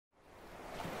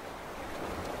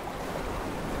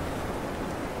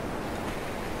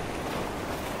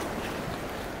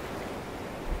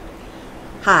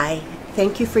Hi,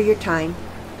 thank you for your time.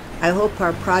 I hope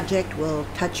our project will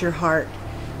touch your heart.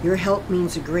 Your help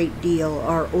means a great deal.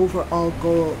 Our overall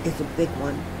goal is a big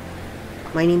one.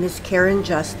 My name is Karen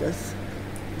Justice.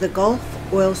 The Gulf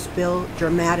oil spill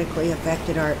dramatically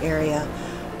affected our area.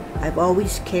 I've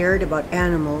always cared about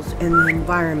animals and the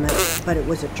environment, but it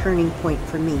was a turning point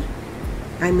for me.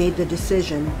 I made the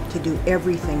decision to do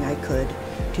everything I could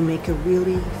to make a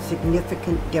really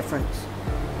significant difference.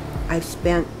 I've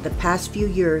spent the past few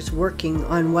years working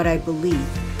on what I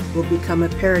believe will become a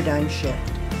paradigm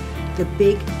shift. The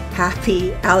Big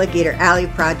Happy Alligator Alley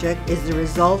project is the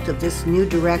result of this new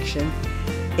direction.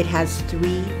 It has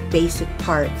three basic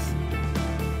parts.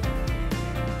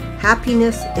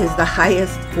 Happiness is the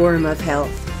highest form of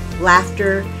health.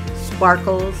 Laughter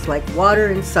sparkles like water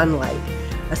and sunlight.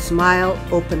 A smile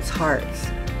opens hearts.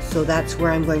 So that's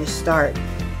where I'm going to start.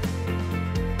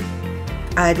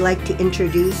 I'd like to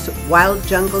introduce Wild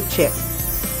Jungle Chick,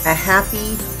 a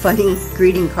happy, funny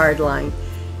greeting card line.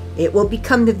 It will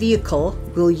become the vehicle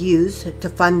we'll use to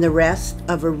fund the rest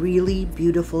of a really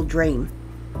beautiful dream.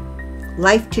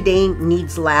 Life today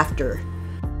needs laughter.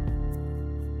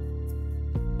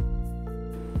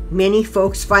 Many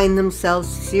folks find themselves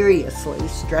seriously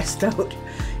stressed out.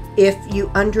 If you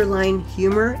underline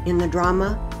humor in the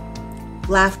drama,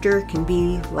 laughter can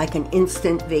be like an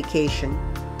instant vacation.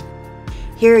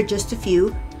 Here are just a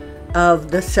few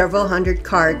of the several hundred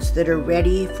cards that are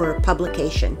ready for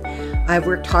publication. I've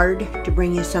worked hard to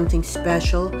bring you something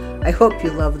special. I hope you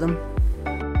love them.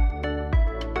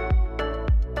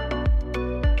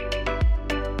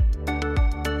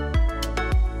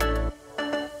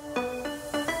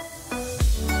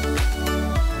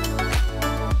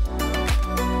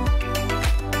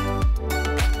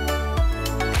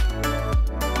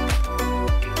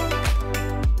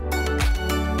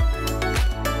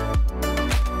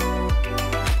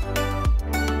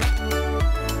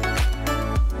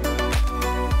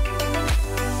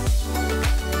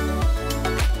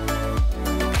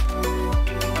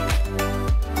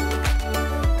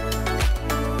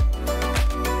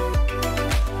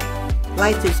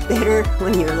 Life is better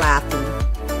when you're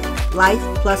laughing. Life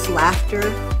plus laughter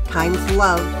times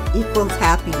love equals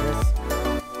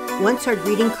happiness. Once our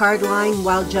greeting card line,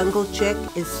 Wild Jungle Chick,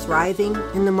 is thriving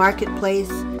in the marketplace,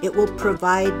 it will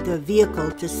provide the vehicle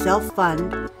to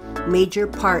self-fund major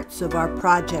parts of our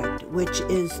project, which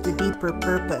is the deeper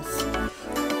purpose.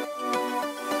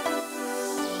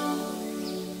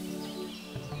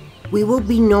 We will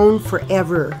be known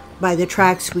forever by the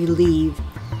tracks we leave,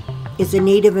 is a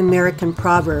Native American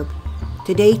proverb.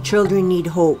 Today, children need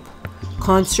hope.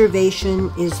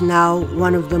 Conservation is now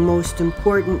one of the most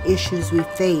important issues we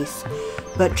face,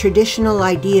 but traditional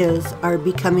ideas are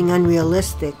becoming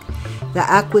unrealistic. The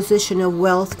acquisition of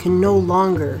wealth can no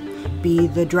longer be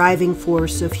the driving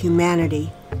force of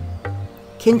humanity.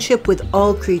 Kinship with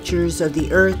all creatures of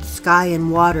the earth, sky,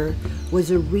 and water was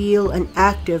a real and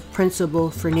active principle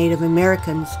for Native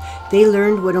Americans. They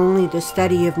learned what only the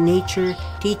study of nature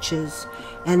teaches,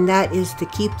 and that is to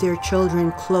keep their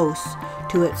children close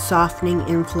to its softening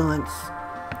influence.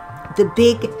 The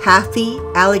Big Happy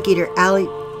Alligator Alley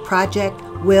project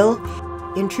will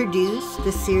introduce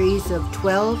the series of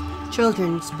 12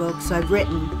 children's books I've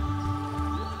written.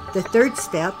 The third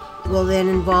step will then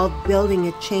involve building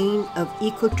a chain of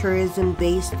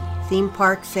ecotourism-based theme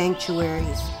park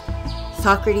sanctuaries.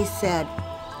 Socrates said,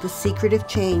 "The secret of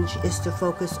change is to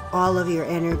focus all of your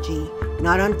energy,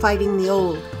 not on fighting the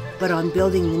old, but on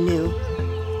building the new."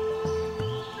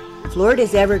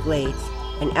 Florida's Everglades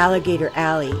and Alligator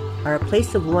Alley are a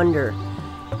place of wonder.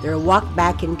 They're a walk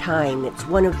back in time. It's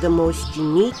one of the most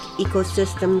unique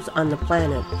ecosystems on the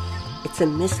planet. It's a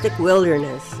mystic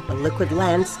wilderness, a liquid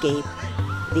landscape.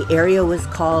 The area was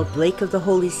called Lake of the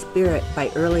Holy Spirit by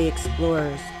early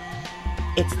explorers.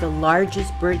 It's the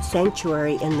largest bird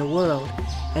sanctuary in the world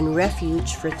and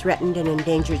refuge for threatened and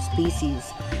endangered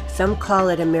species. Some call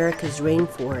it America's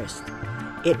rainforest.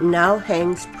 It now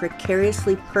hangs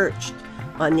precariously perched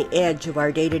on the edge of our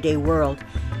day-to-day world.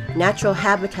 Natural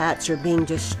habitats are being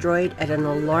destroyed at an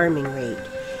alarming rate.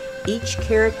 Each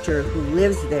character who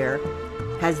lives there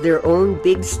has their own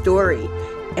big story,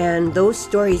 and those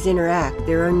stories interact.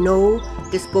 There are no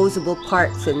disposable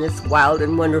parts in this wild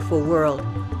and wonderful world.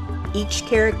 Each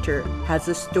character has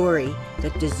a story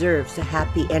that deserves a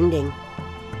happy ending.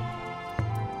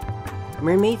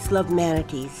 Mermaids Love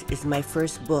Manatees is my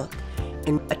first book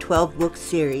in a 12-book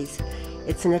series.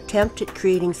 It's an attempt at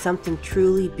creating something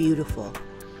truly beautiful.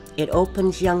 It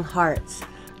opens young hearts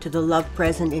to the love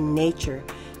present in nature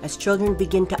as children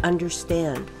begin to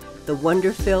understand the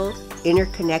wonder-filled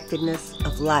interconnectedness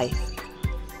of life.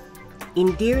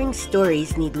 Endearing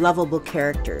stories need lovable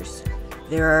characters.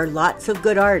 There are lots of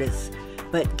good artists,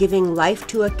 but giving life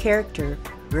to a character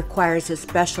requires a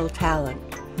special talent.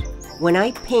 When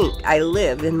I paint, I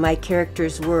live in my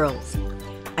characters' worlds.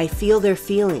 I feel their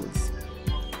feelings.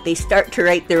 They start to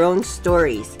write their own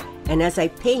stories, and as I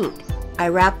paint, I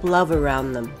wrap love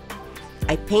around them.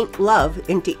 I paint love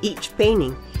into each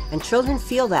painting, and children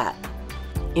feel that.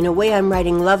 In a way, I'm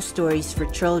writing love stories for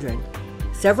children.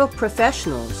 Several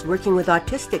professionals working with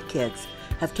autistic kids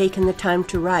have taken the time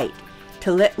to write,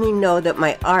 to let me know that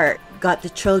my art got the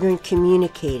children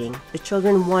communicating. The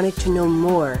children wanted to know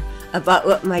more about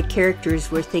what my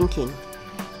characters were thinking.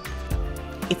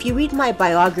 If you read my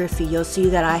biography, you'll see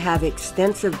that I have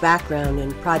extensive background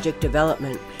in project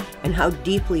development and how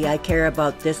deeply I care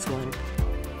about this one.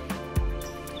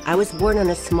 I was born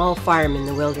on a small farm in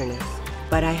the wilderness,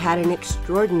 but I had an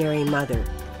extraordinary mother.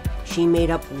 She made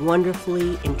up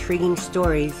wonderfully intriguing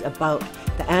stories about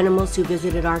the animals who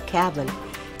visited our cabin.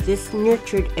 This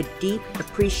nurtured a deep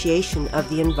appreciation of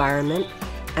the environment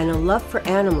and a love for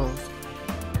animals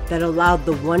that allowed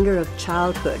the wonder of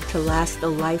childhood to last a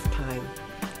lifetime.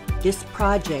 This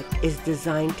project is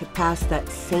designed to pass that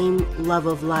same love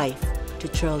of life to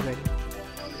children.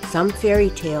 Some fairy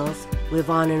tales live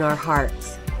on in our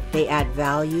hearts. They add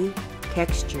value,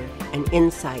 texture, and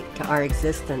insight to our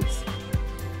existence.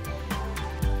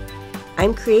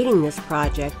 I'm creating this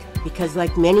project because,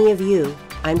 like many of you,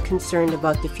 I'm concerned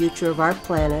about the future of our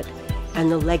planet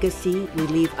and the legacy we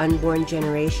leave unborn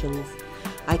generations.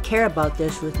 I care about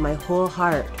this with my whole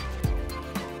heart.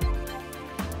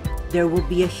 There will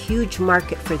be a huge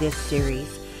market for this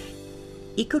series.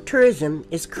 Ecotourism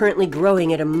is currently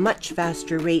growing at a much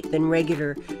faster rate than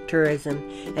regular tourism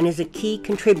and is a key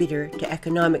contributor to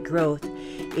economic growth.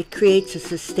 It creates a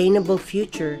sustainable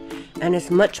future and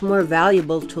is much more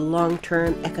valuable to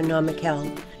long-term economic health.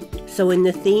 So in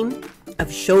the theme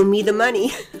of Show Me the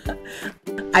Money,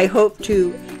 I hope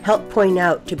to help point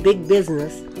out to big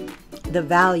business the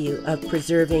value of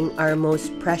preserving our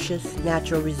most precious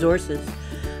natural resources.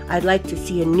 I'd like to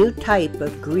see a new type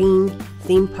of green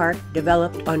theme park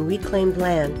developed on reclaimed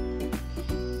land.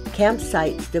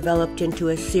 Campsites developed into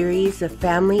a series of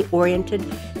family-oriented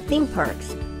theme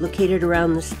parks located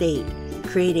around the state,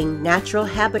 creating natural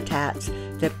habitats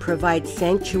that provide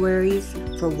sanctuaries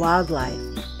for wildlife,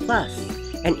 plus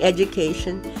an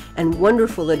education and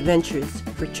wonderful adventures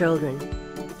for children.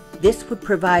 This would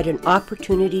provide an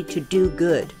opportunity to do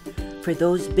good for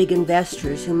those big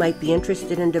investors who might be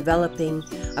interested in developing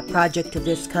a project of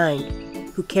this kind,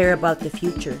 who care about the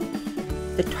future.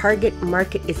 The target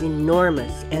market is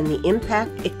enormous, and the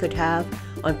impact it could have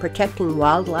on protecting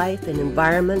wildlife and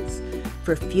environments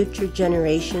for future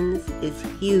generations is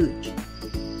huge.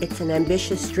 It's an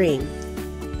ambitious dream,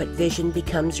 but vision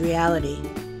becomes reality.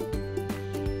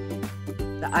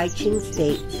 The I Ching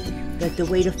states that the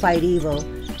way to fight evil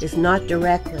is not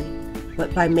directly,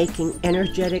 but by making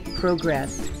energetic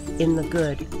progress in the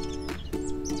good.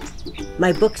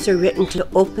 My books are written to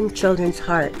open children's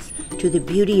hearts to the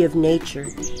beauty of nature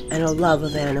and a love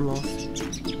of animals.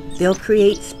 They'll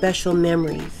create special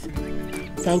memories.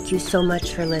 Thank you so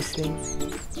much for listening.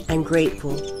 I'm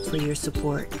grateful for your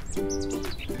support.